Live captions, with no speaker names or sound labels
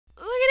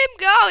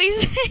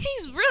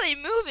he's really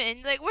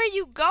moving. Like, where are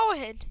you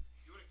going?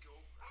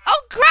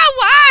 Oh crap!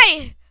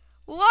 Why?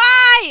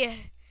 Why?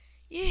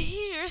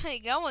 You're really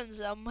going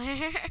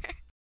somewhere.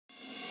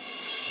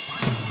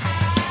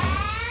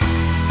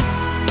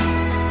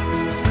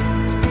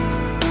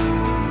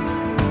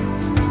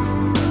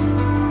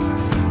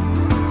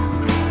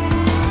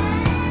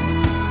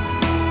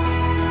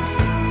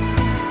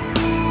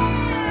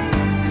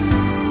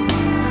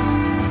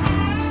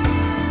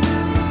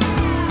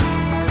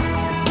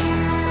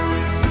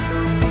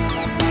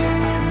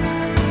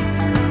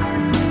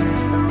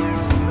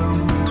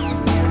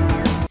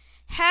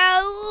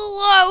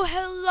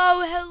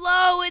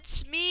 Hello,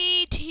 it's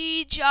me,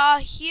 T-Jaw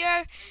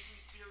here.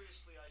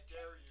 Seriously, I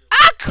dare you.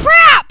 Ah,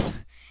 crap!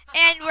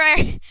 And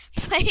we're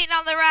playing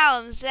on the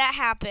realms. That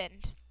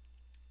happened.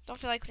 Don't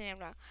feel like cleaning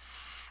them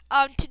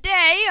now.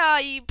 Today,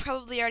 you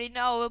probably already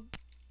know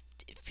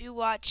if you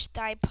watch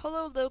the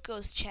Polo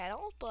Locos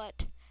channel,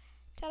 but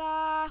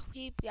ta-da,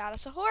 we got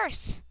us a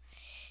horse.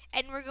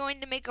 And we're going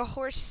to make a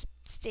horse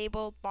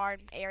stable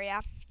barn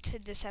area to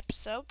this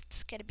episode.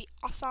 It's gonna be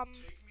awesome.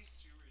 Take me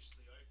seriously,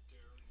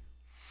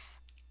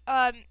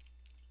 I dare you.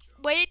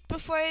 Wait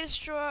before I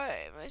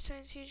destroy my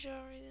science teacher.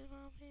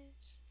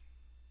 Please.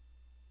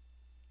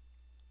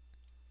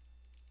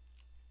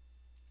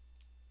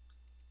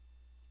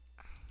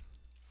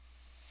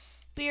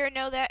 We already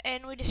know that,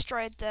 and we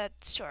destroyed the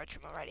storage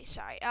room already.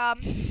 Sorry.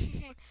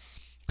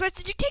 Chris,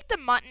 did you take the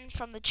mutton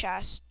from the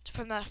chest,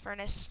 from the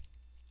furnace?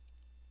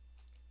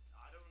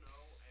 I don't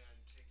know, and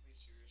take me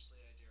seriously,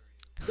 I dare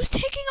you.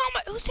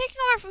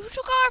 Who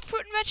took all our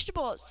fruit and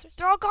vegetables? What?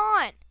 They're all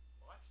gone.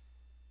 What?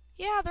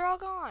 Yeah, they're all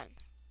gone.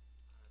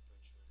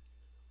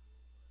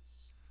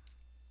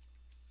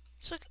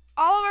 So like,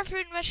 all of our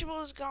fruit and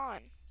vegetables is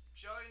gone.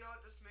 Joe, you know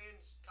what this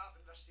means? Cop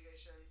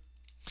investigation.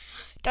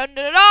 Dun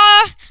dun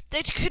dun!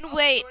 That can I'll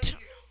wait. join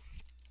you.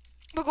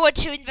 We're going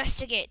to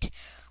investigate.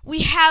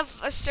 We have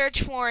a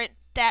search warrant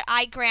that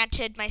I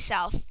granted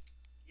myself.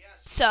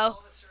 Yes. So,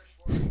 All the search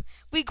warrants.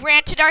 we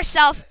granted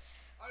ourselves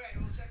Alright,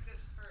 we'll check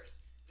this first.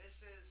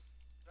 This is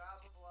blah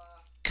blah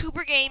blah.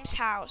 Cooper Games'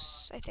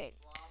 house, I think.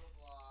 Blah blah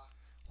blah.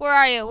 Where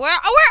are you? Where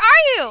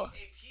are you? A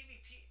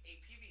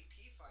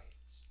PvP fight.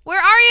 Where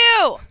are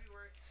you?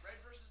 February. Red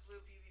versus blue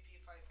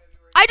PvP fight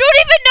February. I don't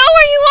even know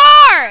where you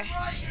are.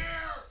 Right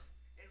here!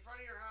 In front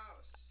of your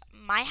house.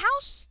 My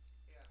house?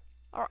 Yeah.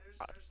 Or, There's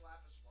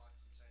lapis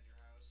blocks inside your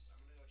house. I'm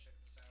gonna go check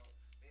this out.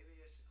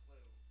 Maybe it's a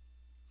clue.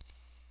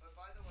 But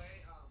by the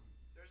way,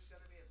 there's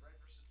gonna be a red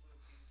versus blue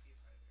PvP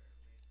fight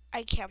apparently.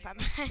 I can't find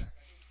my. Check.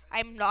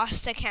 I'm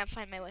lost. I can't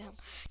find my way home.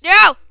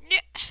 No! No!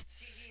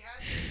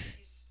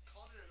 He's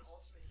called it an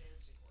ultimate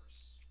dancing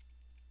horse.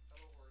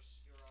 Hello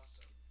horse, you're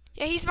awesome.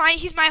 Yeah,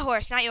 he's my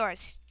horse, not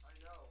yours. I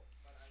know,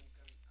 but I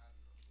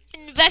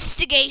don't know.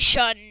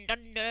 Investigation.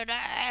 Dun, dun,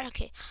 dun.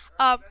 Okay.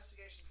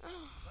 Investigation.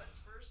 Let's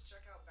first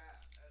check out Bat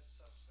as a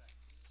suspect.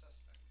 He's a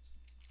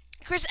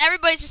suspect. Chris,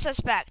 everybody's a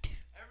suspect.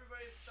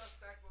 Everybody's a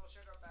suspect, but we'll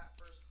check out Bat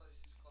first because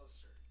he's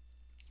closer.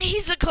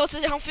 He's the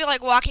closest. I don't feel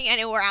like walking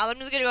anywhere else. I'm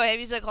just gonna go with him.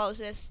 He's the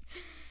closest.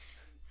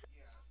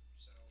 Yeah,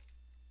 so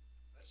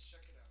let's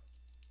check it out.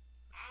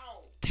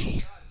 Ow!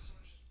 God,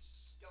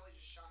 Skelly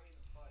just shot me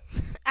in the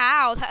butt.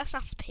 Ow, that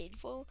sounds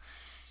painful.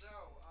 So,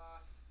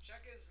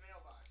 check his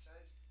mailbox. I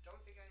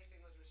don't think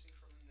anything was missing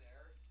from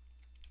there.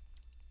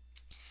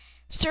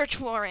 Search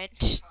warrant.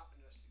 Top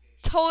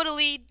investigation.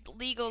 Totally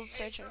legal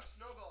search Hey, warrant.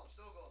 Snow Golem.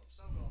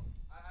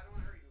 I don't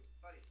want to hurt you.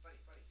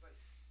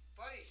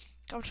 Buddy.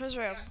 Go to his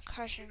room. Yes,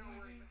 Caution. you know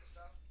where he put the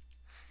stuff?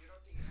 You don't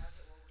think he has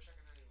it? Well, we're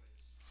checking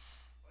anyways.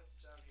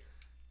 What's down here?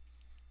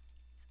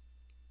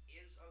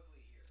 Is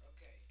ugly here.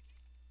 Okay.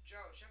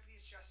 Joe, check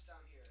these chests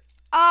down here.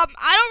 I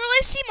don't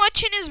really see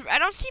much in his. I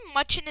don't see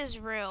much in his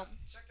room.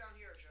 Check down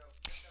here, Joe.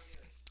 Check down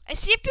here. I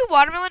see a few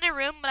watermelon in a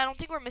room, but I don't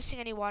think we're missing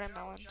any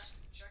watermelon. Joe,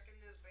 check in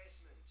his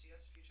basement. He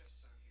has a few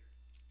chests down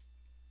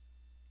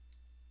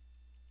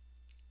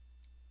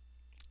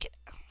here.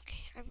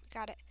 Okay, I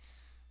got it.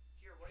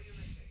 Here, what are you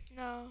missing?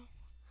 No.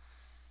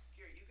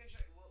 Here, you can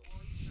check. Will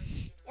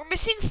you check? We're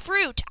missing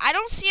fruit. I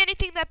don't see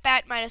anything that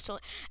Bat might have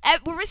stolen.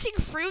 We're missing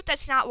fruit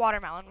that's not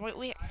watermelon. I have a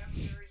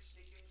very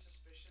sneaking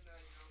suspicion that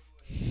I know who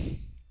it is.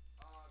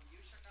 You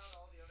check out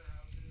all the other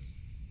houses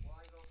while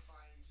I go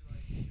find who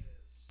I think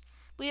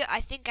it is. I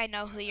think I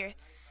know who you're. Nice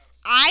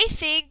house. I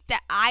think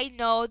that I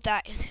know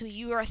that who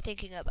you are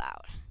thinking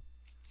about.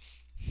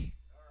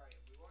 Alright,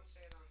 we won't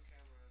say it on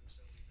camera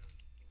until we know for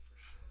sure.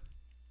 Now,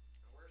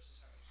 where's his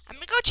house? I'm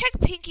gonna go check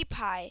Pinkie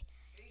Pie.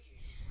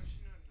 Pinky? What you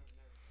know?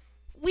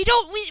 Never. We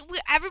don't. We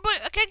everybody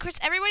again, Chris.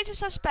 Everybody's a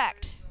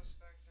suspect.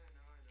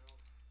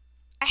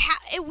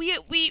 I know.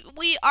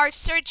 We our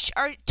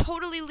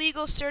totally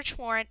legal search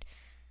warrant.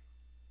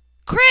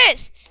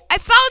 Chris, I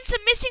found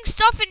some missing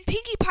stuff in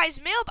Pinkie Pie's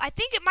mail. I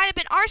think it might have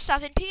been our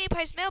stuff in Pinkie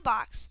Pie's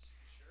mailbox.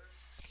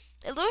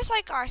 Sure. It looks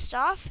like our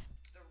stuff.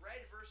 The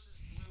red versus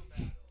blue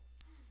battle.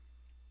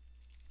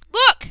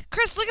 Look,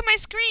 Chris, look at my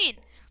screen.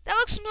 That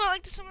looks more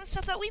like some of the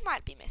stuff that we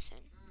might be missing.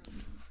 Do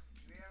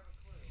we have a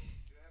clue?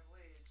 Do we have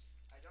leads?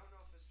 I don't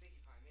know if it's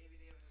Pinkie Pie. Maybe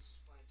the evidence is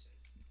planted.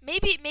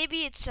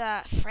 Maybe it's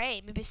a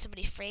frame. Maybe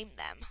somebody framed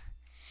them.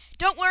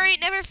 Don't worry,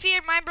 never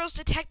fear. My Bros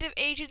Detective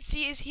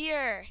Agency is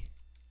here.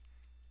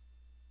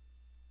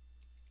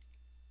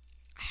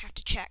 I have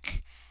to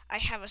check. I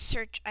have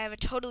a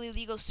totally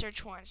legal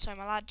search warrant, so I'm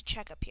allowed to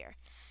check up here.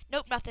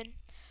 Nope, nothing.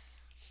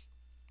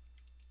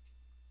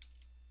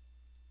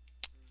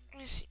 Let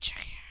me see, check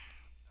here.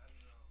 I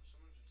don't know. Someone's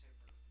been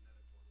tampering with the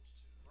nether portals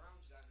too. The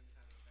realm's gotten in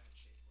kind of a bad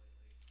shape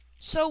lately.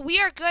 So we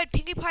are good.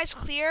 Pinkie Pie's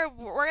clear. I'm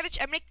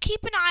gonna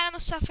keep an eye on the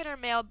stuff in our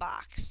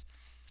mailbox.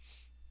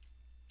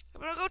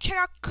 I'm gonna go check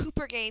out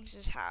Cooper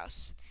Games'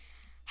 house.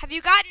 Have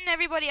you gotten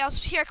everybody else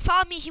here?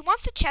 Follow me. He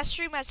wants the chest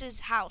room as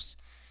his house.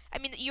 I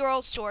mean, your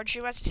old storage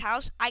room as his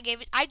house. I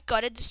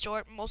gutted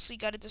mostly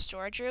gutted the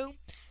storage room.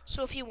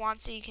 So if he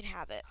wants it, you can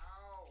have it.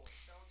 Ow!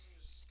 Skeleton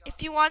just got If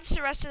he wants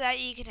the rest of that,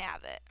 you can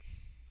have it.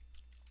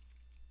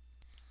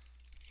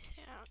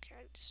 I don't care.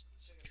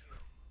 Check it here.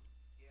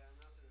 Yeah,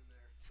 nothing in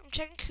there. I'm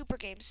checking Cooper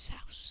Games'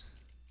 house.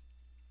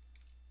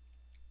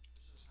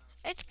 This is house.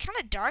 It's kind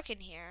of dark in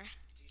here.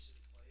 Decent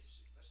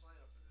place. Let's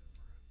light up a bit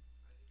for him.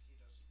 I think he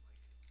doesn't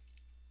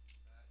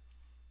like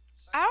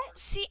that. I don't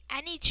see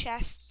any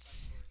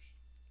chests.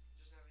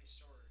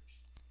 Storage.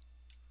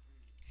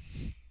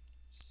 He doesn't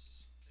have any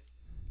storage.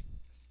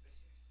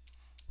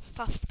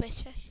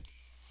 Suspicious.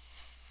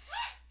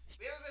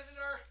 We have a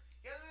visitor.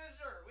 We have a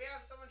visitor. We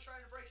have someone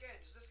trying to break in.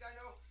 Does this guy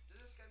know?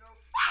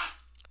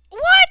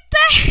 What the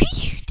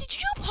heck? Did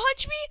you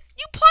punch me?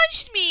 You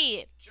punched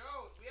me.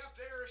 Joe, we have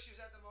bigger issues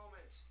at the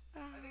moment.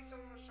 I think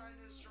someone was trying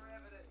to destroy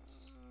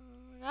evidence.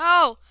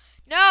 No.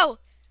 No.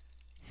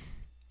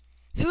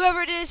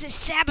 Whoever it is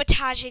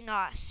sabotaging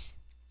us.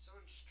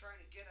 Someone's trying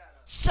to get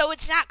at us. So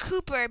it's not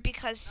Cooper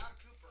because... Not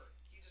Cooper.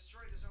 He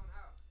destroyed his own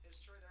house. He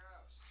destroyed their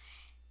house.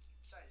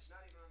 Besides, it's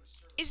not even on the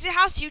server. Is the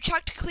house you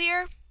checked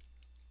clear?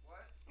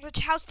 What?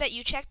 The house that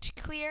you checked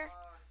clear?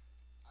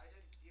 I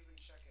didn't even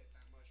check it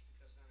that much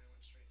because then I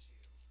went straight to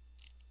you.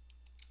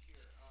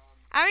 Here,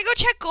 I'm gonna go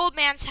check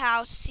Goldman's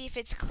house, see if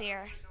it's I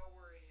clear. don't even know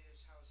where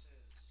his house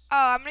is.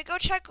 Oh, I'm gonna go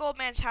check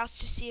Goldman's house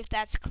to see if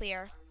that's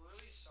clear. I'm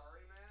really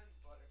sorry, man,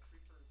 but a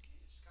creeper,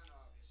 it's kind of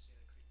obvious,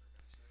 yeah, the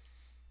creeper got to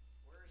it.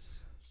 Where is his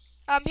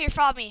house? Here,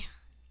 follow me.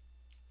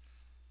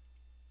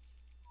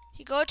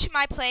 You go to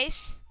my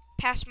place,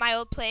 past my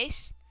old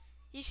place.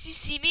 You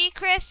see me,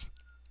 Chris?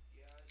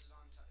 Yeah, is it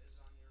on your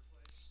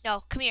place?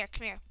 No, come here,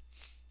 come here.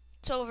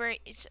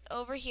 It's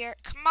over here.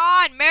 Come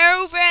on,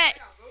 move it!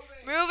 Yeah,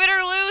 moving. Move it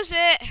or lose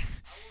it.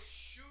 I will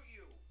shoot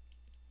you.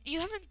 You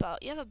have a bow?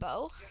 Yes,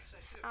 I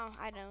do. Oh,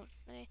 I don't.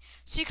 Okay.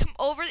 So you come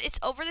over, it's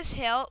over this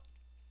hill.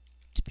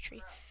 It's a tree.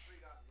 Crap, tree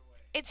got in the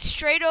way. It's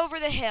straight over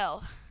the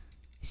hill.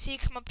 So you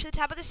come up to the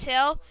top of this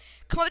hill.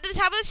 Come up to the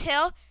top of this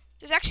hill.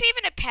 There's actually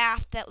even a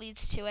path that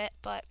leads to it,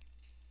 but...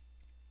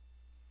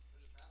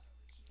 There's a path that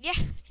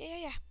leads to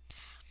it. Yeah.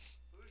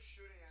 Who's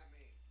shooting at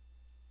me?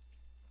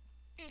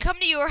 And come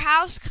to your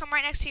house. Come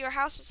right next to your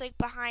house. It's like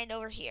behind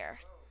over here.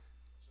 Oh, what's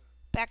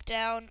that? Back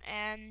down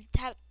and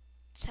that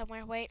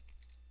somewhere. Wait.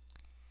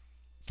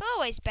 It's a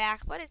little ways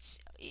back, but it's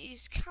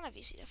kind of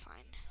easy to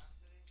find. Path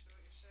leading to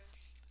it, you say?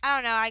 I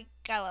don't know. I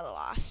got a little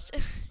lost. Why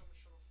is there so much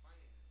trouble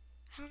finding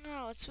it? I don't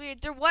know. It's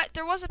weird.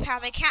 There was a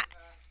path. I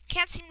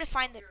can't seem to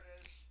find it. Here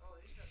it is. Oh,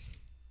 he's got some.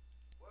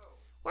 Whoa.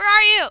 Where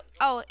are you?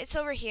 Oh, it's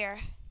over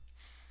here.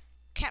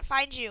 Can't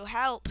find you.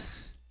 Help. Who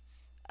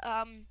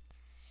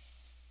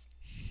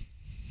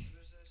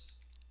is this?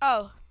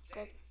 Oh.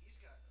 Dang, he's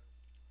got a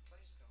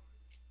place going.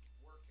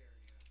 Work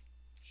area.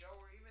 Joe,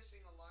 were you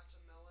missing a lots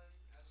of melon?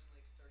 As in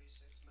like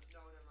 36?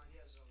 No, never mind. He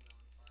has his own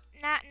melon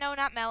farm.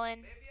 Not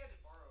melon. Maybe I had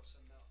to borrow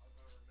some of our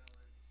melon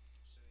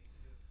so he could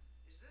do.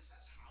 Is this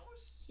his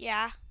house?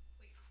 Yeah.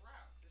 Holy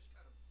crap. He's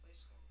got a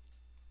place going.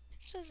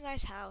 It's a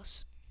nice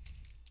house.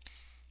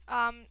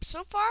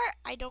 So far,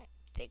 I don't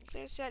think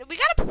there's a... We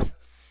gotta...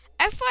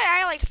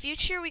 FYI, like,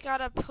 future, we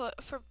gotta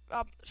put...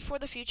 For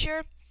the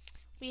future,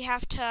 we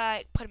have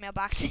to put a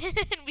mailbox in.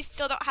 And we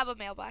still don't have a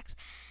mailbox.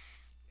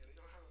 Yeah, we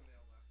don't have a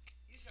mailbox.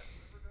 He's got a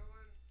river going.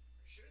 Are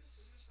you sure this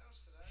is his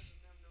house? Because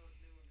I never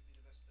knew him to be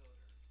the best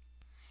builder.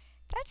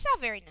 That's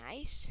not very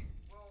nice.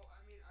 Well,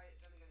 I mean,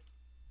 then again,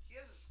 he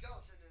has a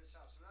skeleton in his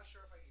house. I'm not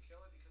sure if I can kill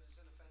it because it's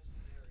in a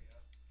fenced-in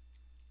area.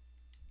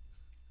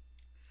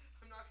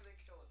 I'm not gonna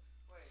kill it.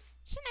 Wait.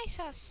 It's a nice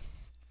house.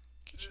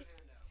 Food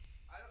handout.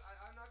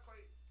 I'm not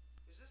quite.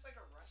 Is this like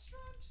a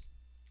restaurant?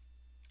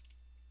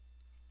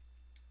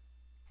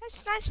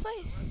 It's a nice It's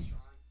place. a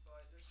restaurant,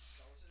 but there's a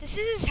skeleton. This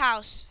is his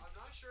house. I'm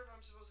not sure if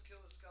I'm supposed to kill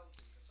the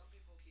skeleton because some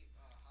people keep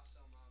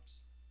hostile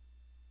mobs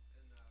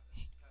and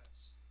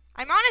pets.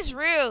 I'm on his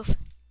roof.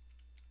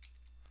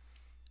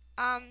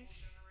 Bubble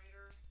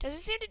generator.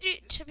 Doesn't seem to This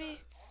is be got an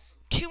awesome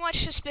too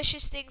much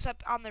suspicious things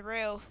up on the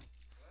roof.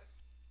 What?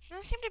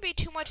 Doesn't seem to be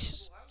too much.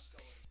 Cool house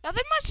going.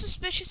 Nothing much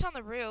suspicious on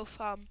the roof.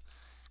 I'm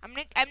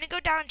gonna go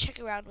down and check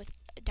around with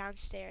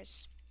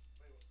downstairs.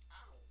 Wait,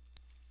 ow.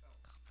 Fell.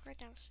 Right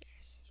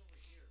downstairs. It's over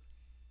here.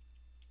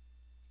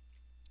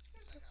 You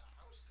guys got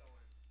a house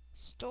going.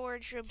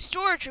 Storage room.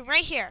 Storage room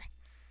right here.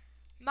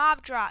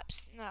 Mob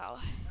drops. No.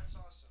 That's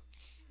awesome.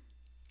 This is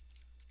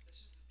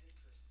interesting.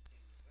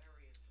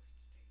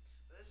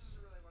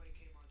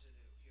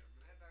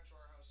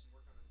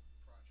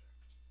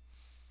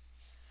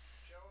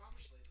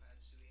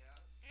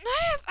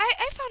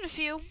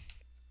 few.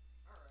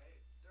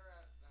 Alright, they're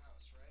at the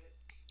house, right?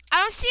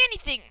 I don't see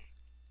anything.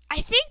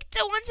 I think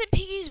the ones in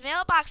Piggy's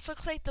mailbox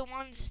look like the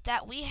ones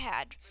that we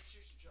had. But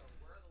seriously, Joe,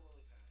 where are the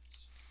lily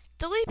pads?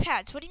 The lily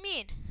pads, what do you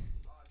mean? The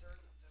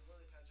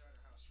lily pads are at our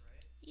house,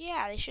 right?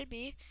 Yeah, they should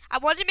be. I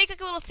wanted to make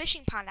like a little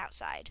fishing pond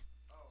outside.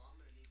 Oh, I'm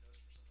gonna need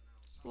those for something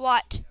else.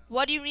 What? Yeah.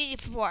 What do you need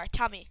it for?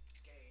 Tell me.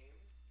 Game.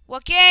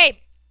 What game?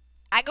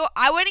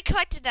 I went and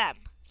collected them.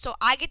 So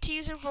I get to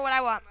use them for what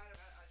I want.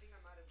 I think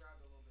I might have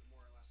grabbed a little bit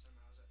more last time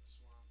I was at the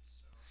swamp,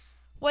 so.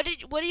 What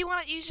do you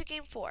want to use the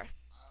game for?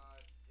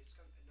 It's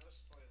no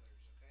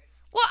spoilers, okay?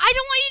 Well, I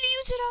don't want you to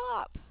use it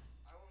all up.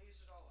 I won't use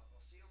it all up.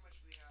 I'll see how much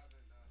we have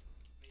and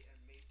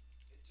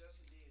it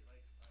doesn't need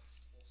like a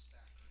whole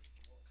stack or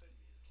anything. Well, it could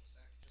need a whole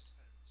stack. It just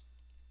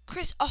depends.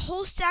 Chris, a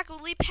whole stack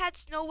of lily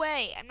pads? No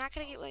way. I'm not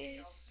gonna get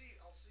like I'll see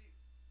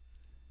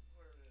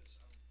where it is.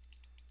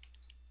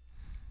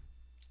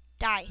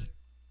 Die.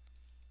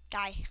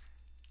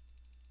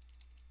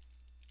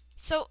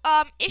 So,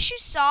 issue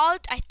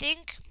solved. I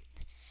think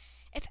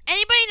if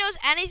anybody knows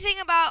anything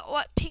about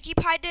what Pinkie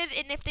Pie did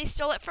and if they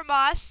stole it from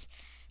us,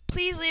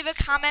 please leave a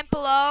comment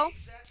below.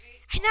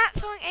 I'm not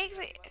throwing eggs.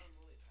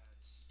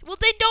 Well,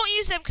 then don't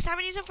use them because I'm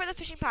gonna use them for the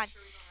fishing pond.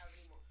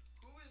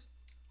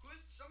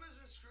 Someone's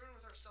been screwing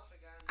with our stuff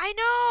again. I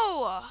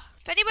know.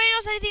 If anybody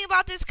knows anything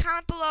about this,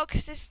 comment below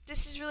because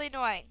this is really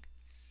annoying.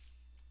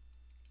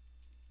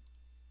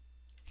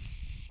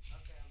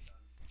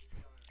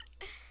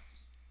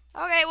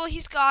 Okay, well,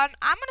 he's gone.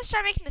 I'm going to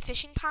start making the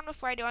fishing pond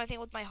before I do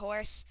anything with my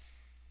horse.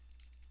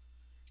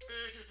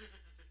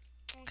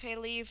 Okay,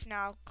 leave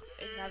now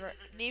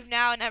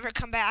and never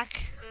come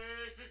back.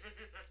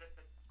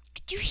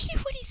 Do you hear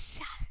what he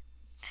said?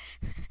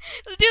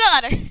 Do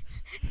that louder.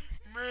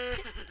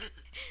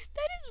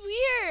 That is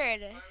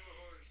weird.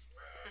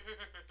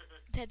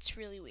 That's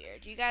really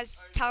weird. You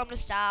guys tell him to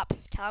stop.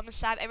 Tell him to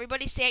stop.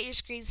 Everybody say at your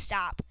screen,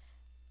 stop.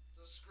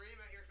 So scream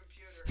at your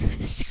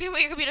computer. Scream at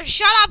your computer.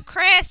 Shut up,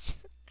 Chris.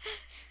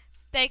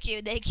 Thank you.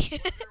 Wonder what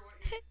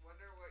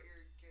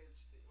your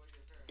parents think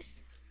of you.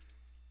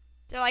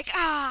 They're like,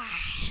 my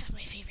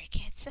favorite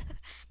kids.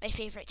 My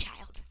favorite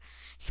child.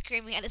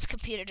 Screaming at his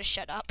computer to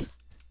shut up.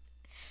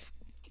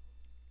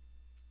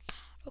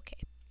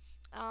 Okay.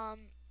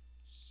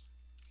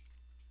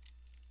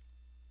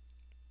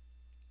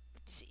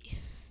 Let's see.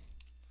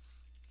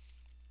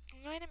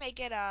 I'm going to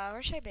make it,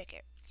 where should I make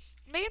it?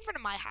 Make it in front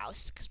of my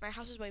house, because my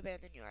house is way better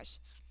than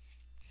yours.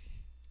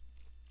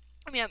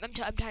 I mean, I'm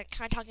kind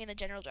of talking in the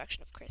general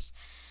direction of Chris.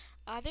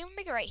 I think we'll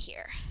make it right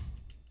here.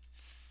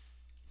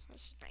 So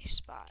this is a nice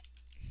spot.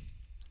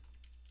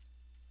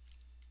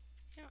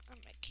 Yeah, I'm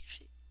gonna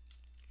actually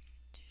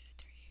 2,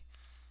 3.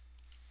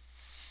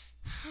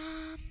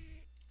 I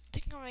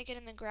think I'm gonna make it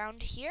in the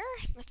ground here,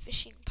 the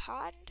fishing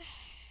pond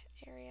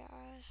area.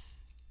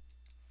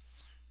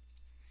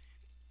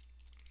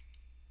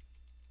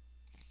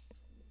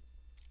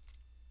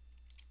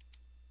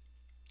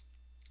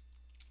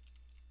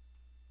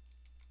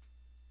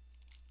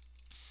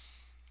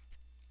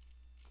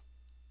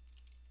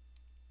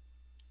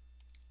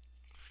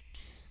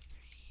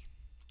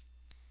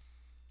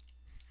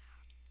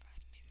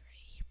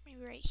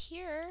 Maybe right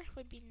here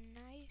would be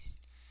nice.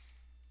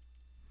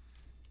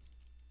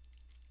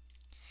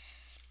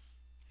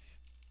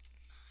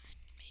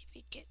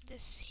 Maybe get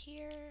this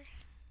here.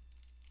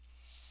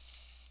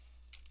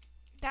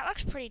 That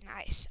looks pretty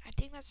nice. I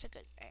think that's a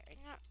good.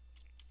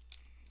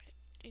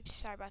 Oops,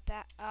 sorry about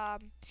that.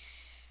 I'm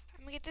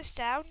gonna get this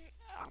down.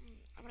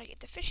 I'm gonna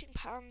get the fishing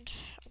pond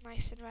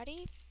nice and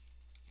ready.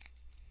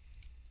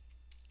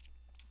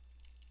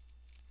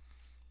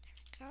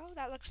 There we go.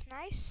 That looks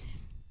nice.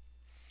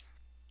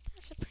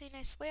 That's a pretty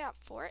nice layout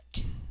for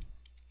it.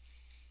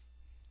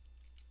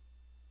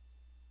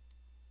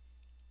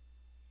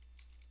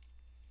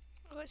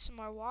 I'll get some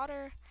more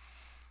water.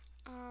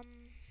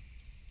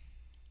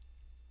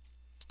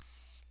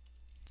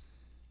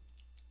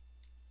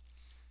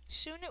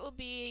 Soon there'll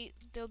be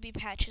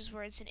patches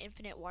where it's an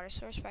infinite water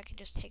source where I can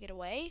just take it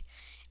away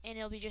and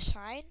it'll be just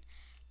fine.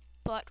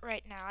 But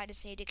right now I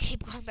just need to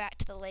keep going back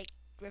to the lake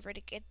river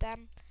to get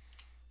them.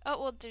 Oh,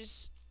 well,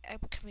 there's a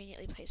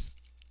conveniently placed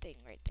thing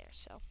right there,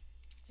 so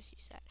just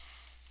use that.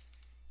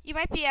 You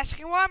might be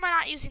asking, why am I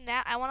not using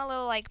that? I want a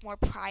little like more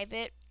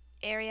private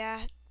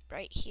area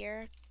right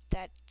here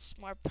that's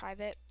more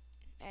private,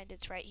 and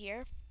it's right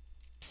here.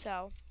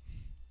 So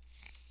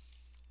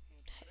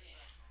okay.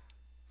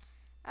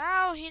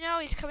 Oh,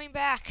 he's coming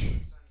back.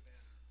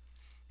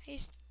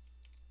 He's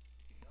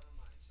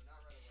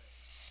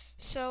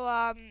so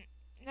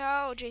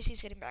no,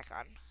 JC's getting back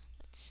on.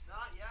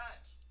 Not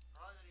yet.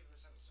 Probably not even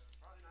this episode.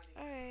 Probably not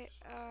even. Alright,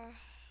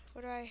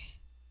 where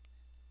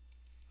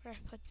do I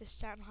put this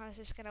down? How is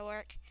this gonna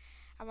work?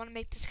 I want to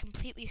make this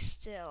completely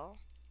still.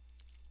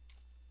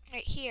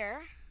 Right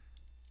here.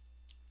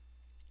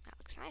 That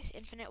looks nice.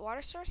 Infinite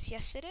water source.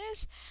 Yes, it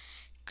is.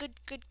 Good.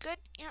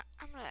 Yeah,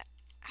 I'm gonna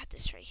add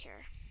this right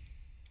here.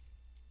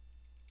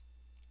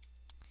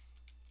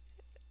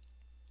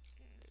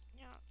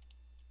 Yeah,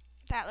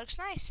 That looks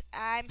nice.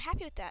 I'm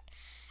happy with that.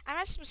 I'm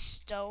gonna add some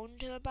stone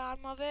to the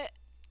bottom of it,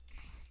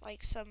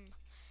 like some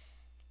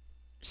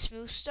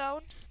smooth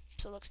stone,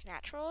 so it looks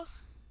natural.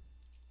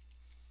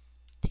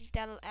 I think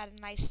that'll add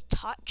a nice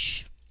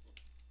touch.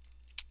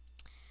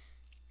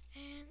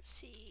 And let's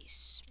see,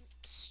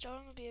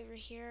 stone will be over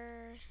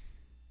here.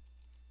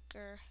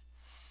 Grr.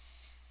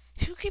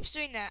 Who keeps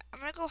doing that? I'm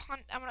gonna go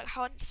hunt. I'm gonna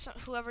hunt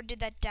whoever did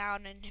that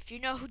down. And if you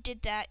know who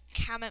did that,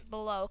 comment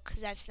below,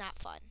 cause that's not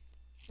fun.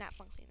 It's not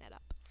fun cleaning that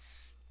up.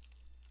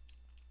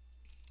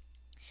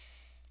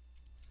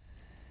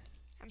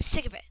 I'm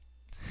sick of it.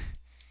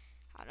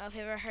 I don't know if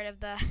you've ever heard of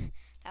that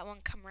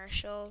one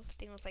commercial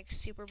thing with like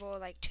Super Bowl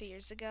like 2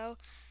 years ago.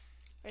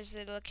 Where this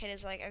little kid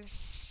is like,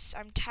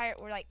 I'm tired.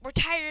 We're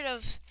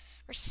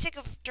sick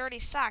of dirty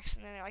socks,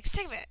 and then they're like,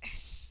 sick of it.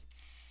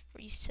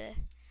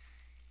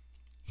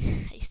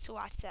 I used to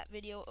watch that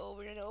video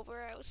over and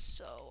over. It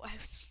was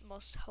the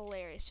most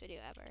hilarious video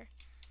ever.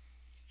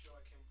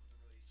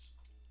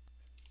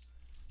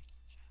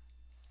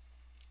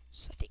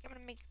 So I think I'm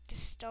gonna make this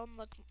stone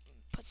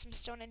put some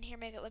stone in here,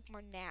 make it look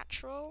more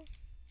natural.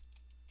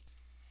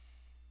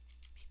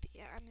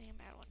 Maybe I'm gonna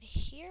add one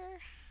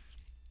here.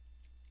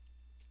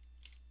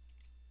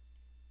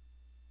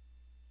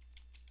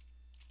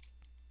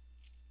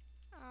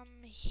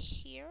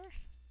 Here.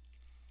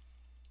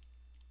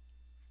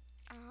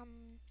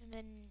 And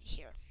then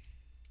here.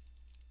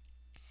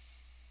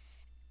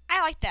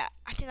 I like that.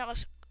 I think that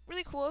looks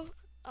really cool.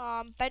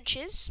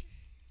 Benches.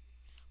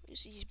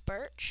 Use these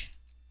birch.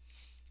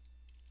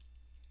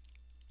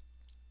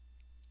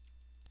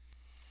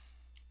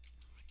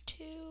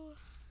 Two.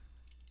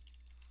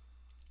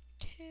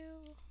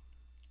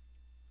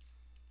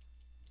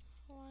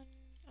 One.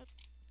 Oh,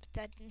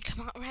 that didn't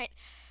come out right.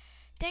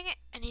 Dang it,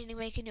 I need to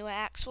make a new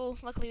axe. Well,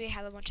 luckily we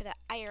have a bunch of that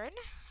iron.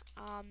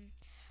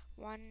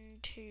 1,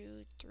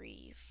 2,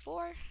 3,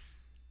 4. I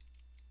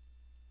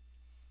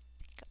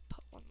think I'll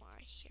put one more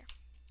here.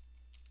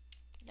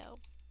 No.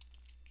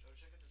 Joe,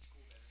 check out this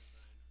cool banner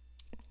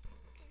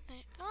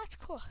design. Oh, that's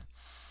cool.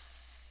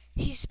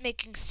 He's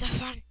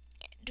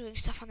doing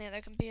stuff on the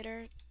other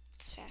computer.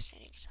 It's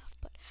fascinating stuff,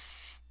 but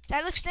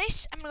that looks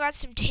nice. I'm gonna add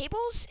some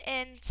tables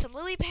and some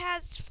lily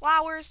pads,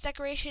 flowers,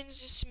 decorations,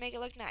 just to make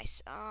it look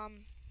nice.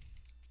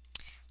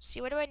 See,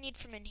 what do I need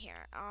from in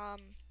here?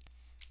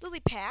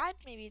 Lily pad,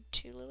 maybe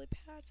 2 lily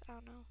pads. I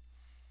don't know.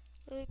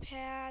 Lily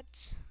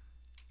pads.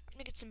 I'm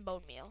gonna get some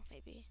bone meal,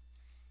 maybe.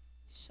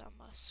 Some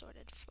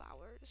assorted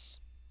flowers.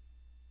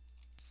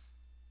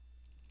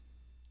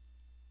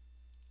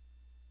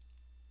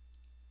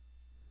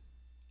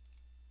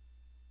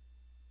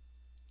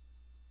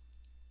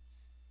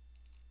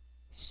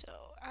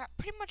 So,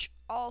 pretty much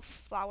all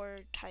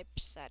flower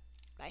types that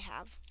I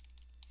have.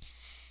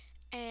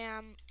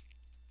 And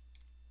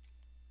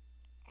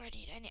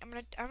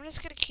I'm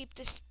just gonna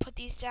put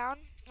these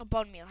down. Oh,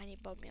 bone meal. I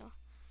need bone meal.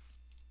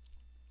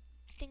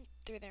 I think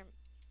they're there.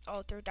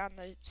 Oh, they're down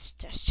the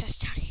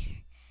chest down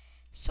here.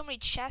 So many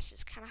chests.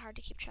 It's kind of hard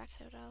to keep track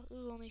of it all.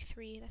 Ooh, only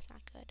 3. That's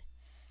not good.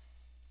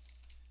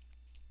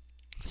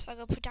 So I'll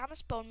go put down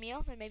this bone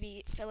meal, then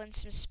maybe fill in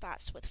some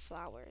spots with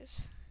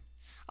flowers.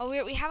 Oh,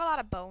 we have a lot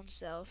of bones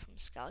though from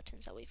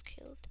skeletons that we've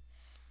killed.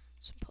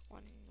 So put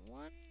 1,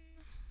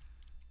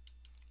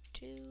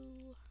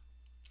 2,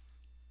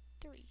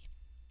 3.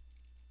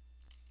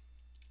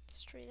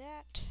 Destroy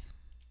that.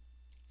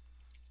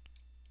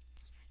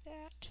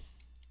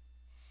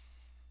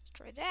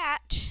 Destroy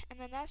that. And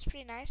then that's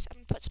pretty nice. I'm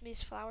gonna put some of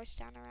these flowers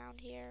down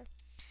around here.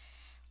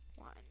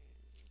 1,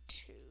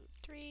 2,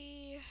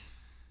 3.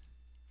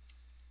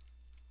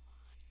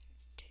 1,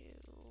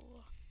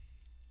 2.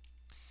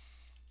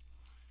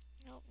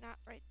 Nope, not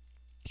right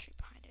straight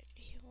behind it.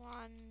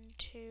 1,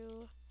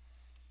 2.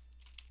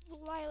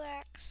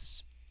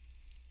 Lilacs.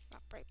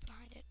 Not right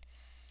behind it.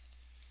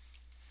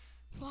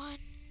 1,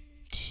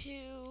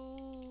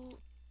 2,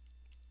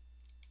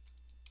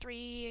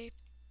 3.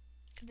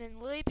 And then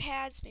lily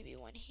pads, maybe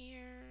 1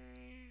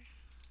 here,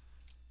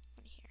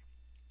 1 here,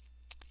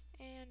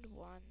 and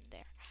 1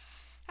 there.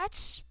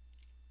 That's,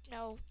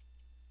 no,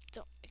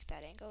 don't make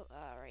that angle.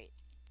 Right,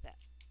 that.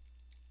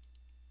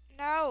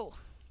 No.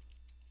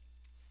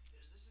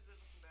 Is this a good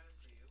looking banner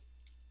for you?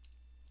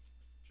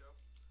 Joe?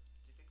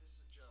 Do you think this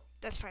is Joe?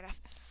 That's far enough.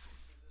 Do you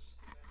think this is a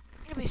good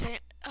banner? Give me a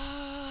second.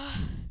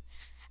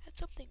 Add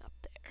something up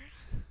there.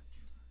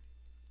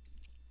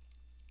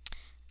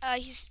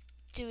 He's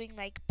doing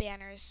like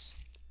banners,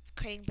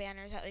 creating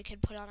banners that we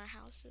could put on our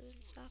houses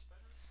and stuff.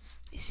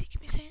 Let me see. Give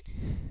me a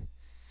second.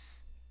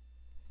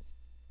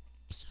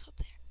 Stuff up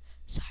there.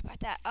 Sorry about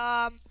that.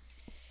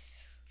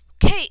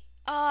 Okay.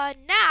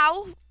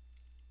 Now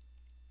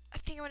I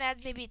think I'm gonna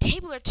add maybe a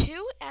table or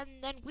 2,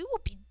 and then we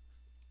will be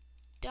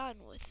done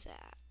with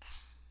that.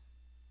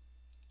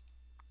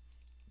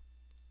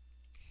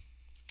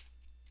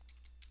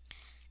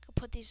 Go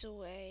put these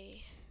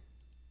away.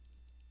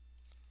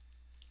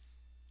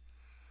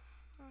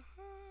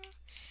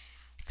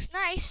 Looks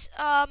nice.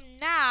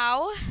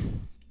 Now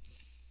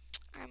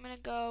I'm gonna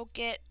go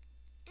get.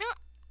 No,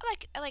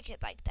 I like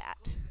it like that.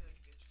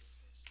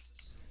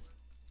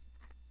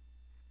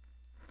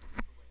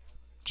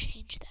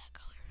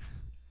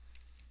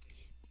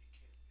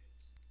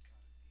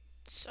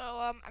 So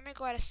I'm gonna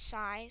go add a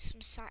sign. Some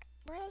sign.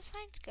 Where do the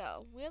signs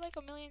go? We had like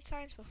a million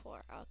signs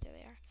before. Oh, there they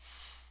are.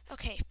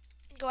 Okay,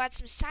 go add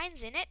some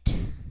signs in it,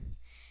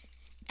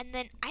 and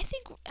then I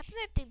think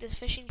this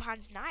fishing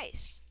pond's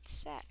nice. It's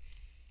set.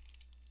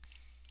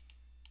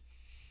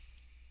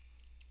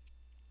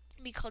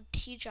 It'll be called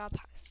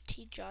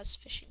T-Jaw's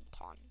Fishing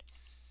Pond.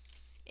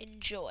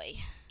 Enjoy.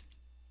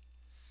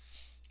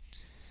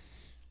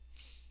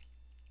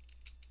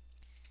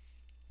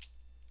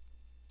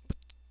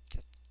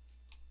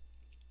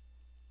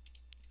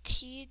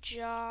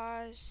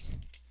 T-Jaw's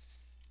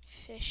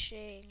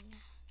Fishing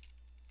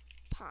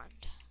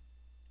Pond.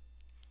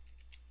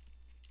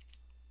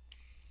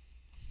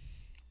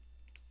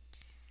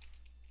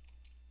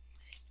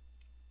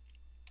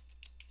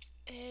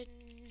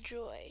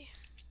 Enjoy.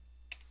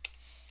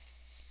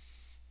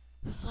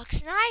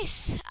 Looks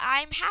nice.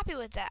 I'm happy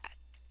with that.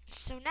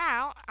 So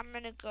now I'm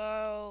gonna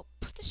go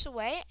put this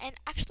away, and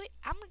actually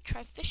I'm gonna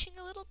try fishing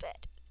a little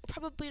bit,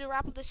 probably to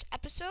wrap up this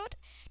episode.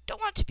 Don't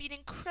want it to be an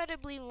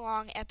incredibly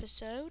long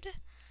episode,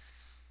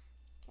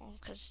 well,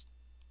 because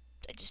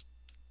I just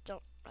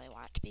don't really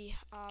want it to be.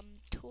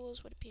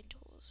 Tools, would it be in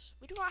tools?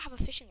 We do not have a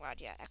fishing rod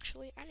yet,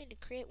 actually. I need to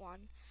create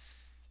one.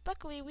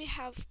 Luckily, we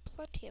have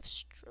plenty of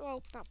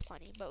well, not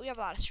plenty, but we have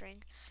a lot of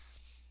string.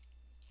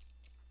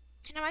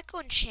 And I might go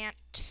enchant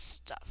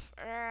stuff.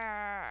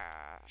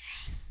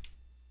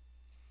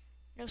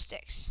 No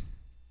sticks.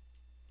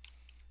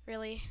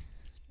 Really?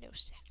 No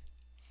stick.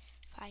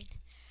 Fine.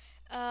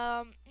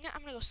 No,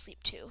 I'm gonna go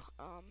sleep too.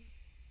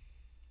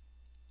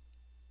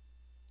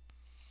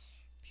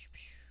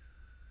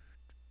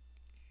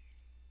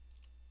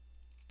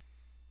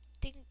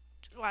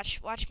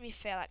 Watch me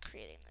fail at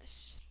creating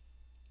this.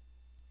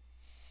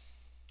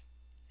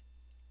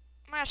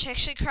 Oh my gosh, I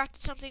actually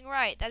crafted something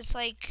right. That's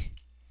like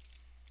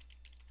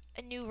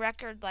a new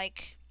record.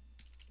 Like,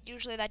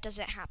 usually that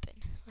doesn't happen.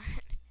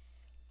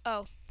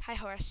 Oh, hi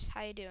horse.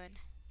 How you doing?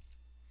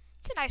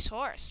 It's a nice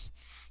horse.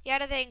 You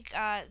gotta thank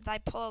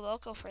Polo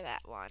Loco for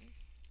that one.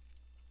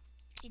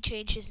 He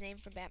changed his name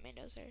from Batman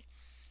Dozer.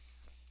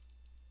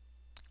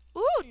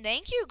 Ooh,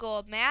 thank you,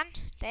 Goldman.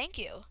 Thank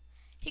you.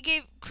 He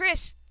gave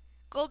Chris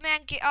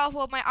Goldman. Oh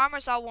well, my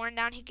armor's all worn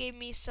down. He gave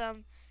me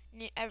some.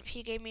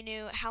 He gave me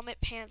new helmet,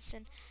 pants,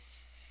 and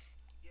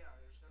Yeah,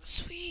 there's gonna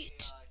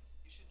sweet.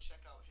 Be you should check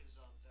out his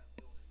that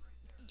building right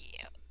there.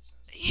 Yeah,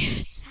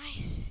 yeah, it's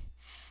nice.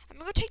 I'm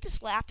gonna go take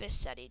this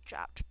lapis that he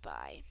dropped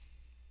by.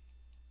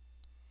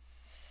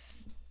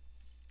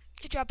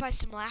 He dropped by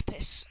some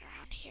lapis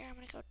around here. I'm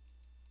gonna go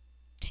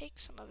take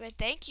some of it.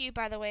 Thank you,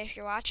 by the way, if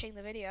you're watching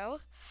the video.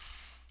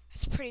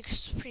 That's pretty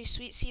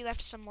sweet. See, you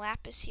left some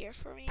lapis here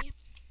for me.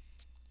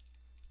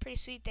 Pretty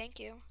sweet. Thank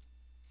you.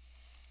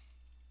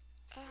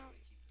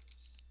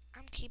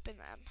 I'm keeping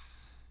them.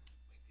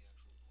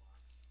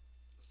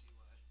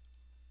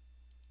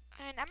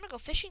 And I'm gonna go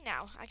fishing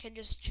now. I can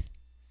just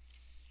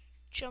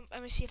jump.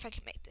 Let me see if I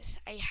can make this.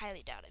 I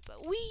highly doubt it,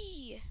 but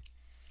wee.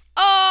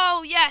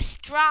 Oh yes,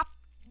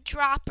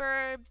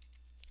 dropper,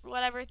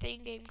 whatever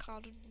thing game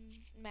called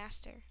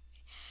master.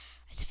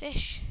 It's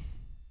fish.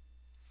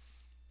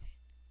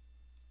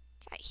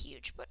 It's not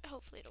huge, but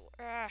hopefully it'll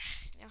work.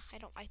 No, I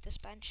don't like this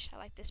bench. I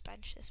like this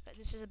bench.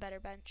 This is a better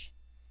bench.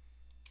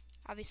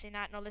 Obviously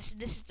not. No, this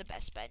is the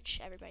best bench.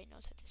 Everybody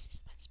knows that this is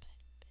the best bench.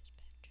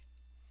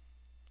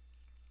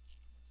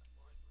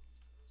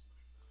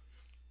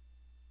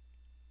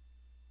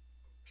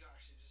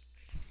 Gosh, you just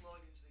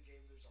log into the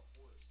game. There's a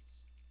horse.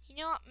 You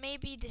know what?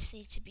 Maybe this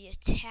needs to be a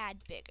tad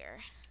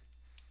bigger.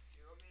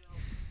 You want me to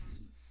help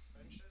you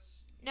with those benches?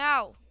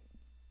 No.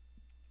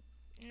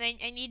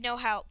 I need no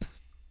help.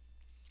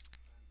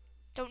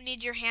 Don't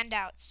need your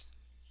handouts.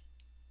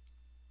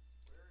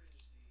 Where is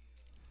the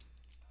valuable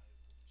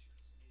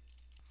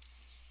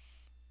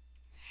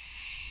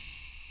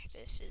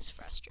materials? This is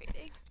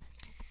frustrating.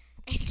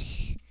 I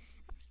need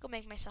go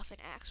make myself an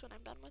axe when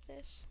I'm done with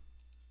this.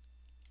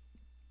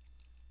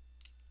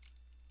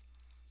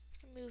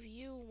 Move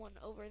you one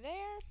over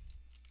there.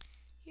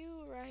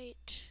 You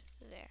right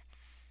there.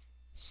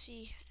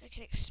 See, I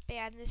can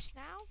expand this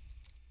now.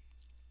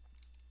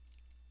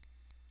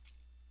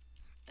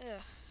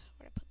 Ugh,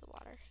 where'd I put the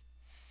water?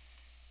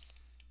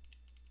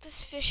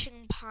 This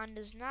fishing pond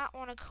does not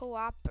want to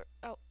cooperate.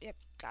 Oh, yep,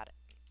 got it.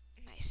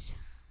 Nice.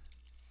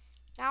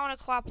 Now want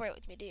to cooperate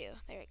with me, do you?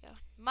 There we go.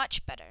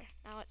 Much better.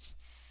 Now it's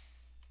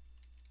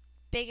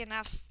big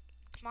enough.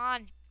 Come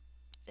on.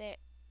 There.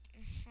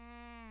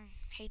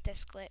 Hate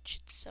this glitch.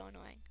 It's so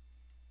annoying.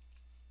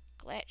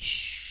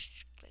 Glitch.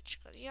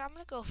 Yeah, I'm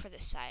gonna go for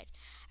this side.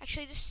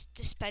 Actually,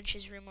 this bench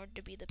is rumored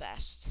to be the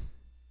best.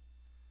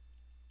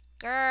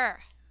 Grr.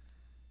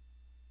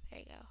 There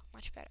you go.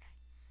 Much better.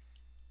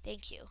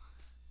 Thank you.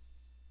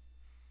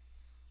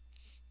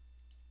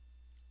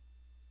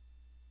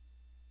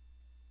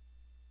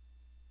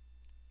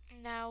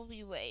 Now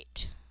we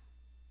wait.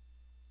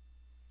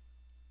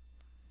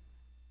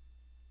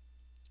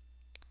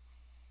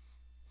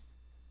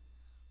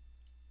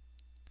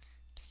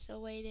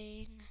 Still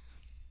waiting.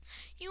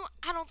 You know,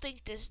 I don't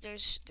think there's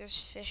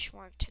fish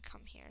want to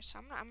come here, so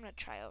I'm gonna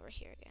try over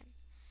here again.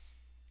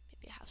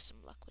 have some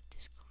luck with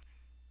this corner.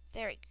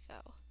 There we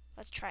go.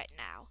 Let's try it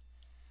now.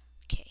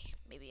 Okay,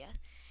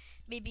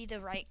 maybe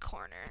the right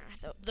corner.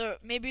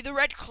 Maybe the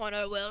red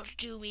corner will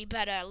do me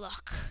better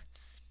luck.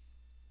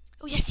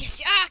 Oh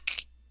yes. Ah!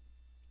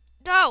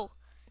 No,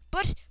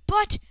 but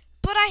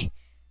I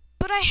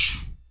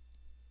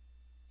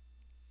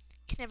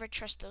can never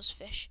trust those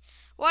fish.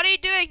 What are you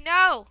doing?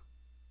 No.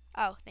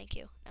 Oh, thank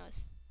you. That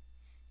was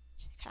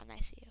kind of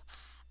nice of you.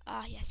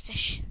 Yes,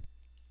 fish.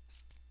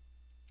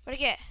 What'd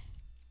I get?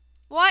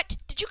 What?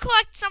 Did you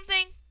collect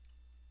something?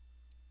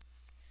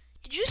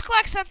 Did you just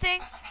collect something?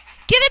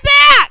 Give it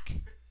back!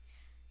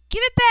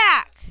 Give it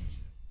back!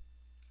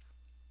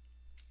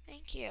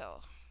 Thank you.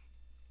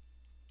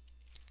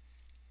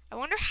 I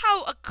wonder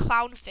how a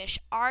clownfish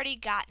already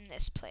got in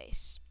this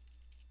place.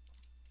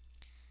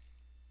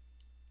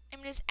 I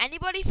mean, does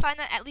anybody find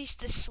that at least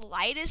the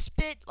slightest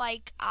bit,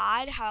 like,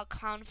 odd how a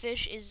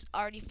clownfish is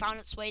already found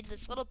its way to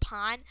this little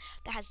pond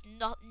that has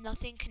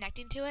nothing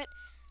connecting to it?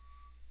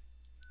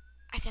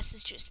 I guess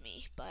it's just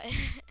me, but...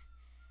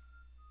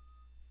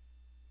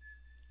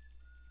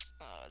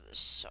 Oh,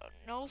 there's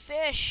no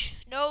fish.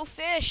 No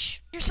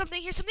fish. Here's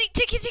something.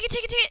 Take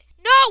it.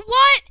 No,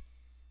 what?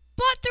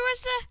 But there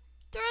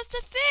was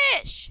the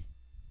fish.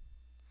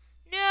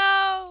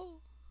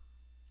 No.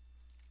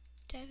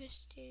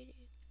 Devastating.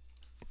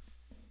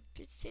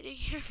 Been sitting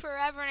here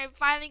forever and I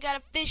finally got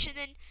a fish and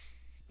then...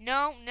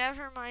 No,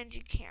 never mind,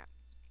 you can't.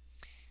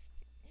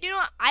 You know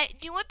what?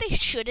 Do you know what they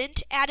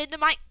shouldn't add into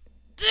my...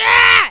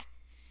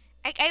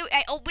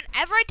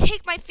 Whenever I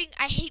take my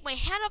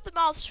hand off the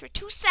mouth for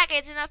 2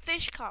 seconds and that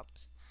fish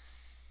comes.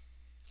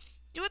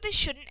 You know what they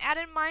shouldn't add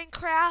in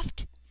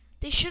Minecraft?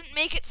 They shouldn't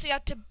make it so you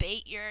have to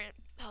bait your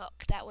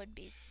hook. That would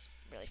be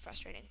really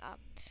frustrating.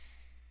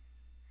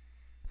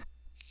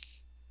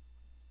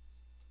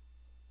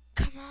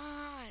 Come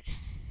on.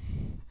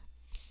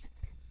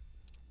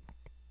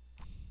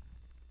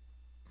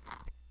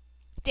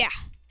 Yeah.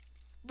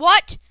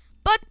 What?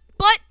 But.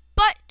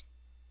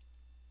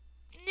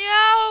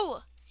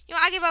 No! You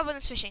know, I give up on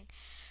this fishing.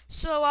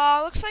 So,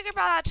 looks like we're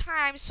about out of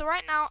time. So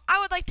right now, I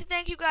would like to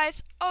thank you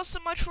guys all so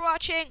much for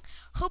watching.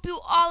 Hope you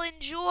all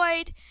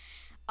enjoyed.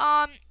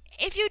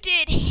 If you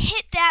did,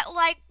 hit that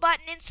like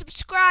button and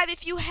subscribe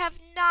if you have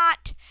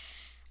not.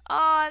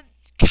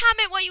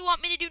 Comment what you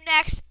want me to do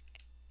next.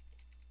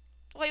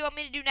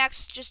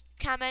 Just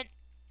comment.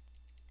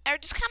 Or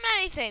just comment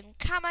anything.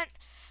 Comment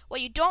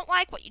what you don't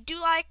like, what you do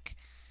like.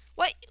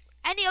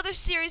 Any other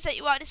series that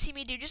you want to see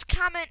me do. Just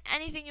comment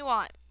anything you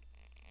want.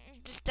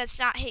 That's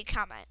not hate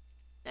comment.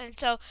 And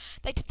so,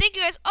 I'd like to thank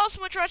you guys all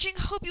so much for watching.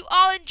 Hope you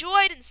all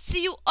enjoyed and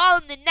see you all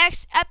in the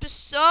next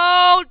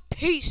episode.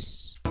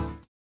 Peace.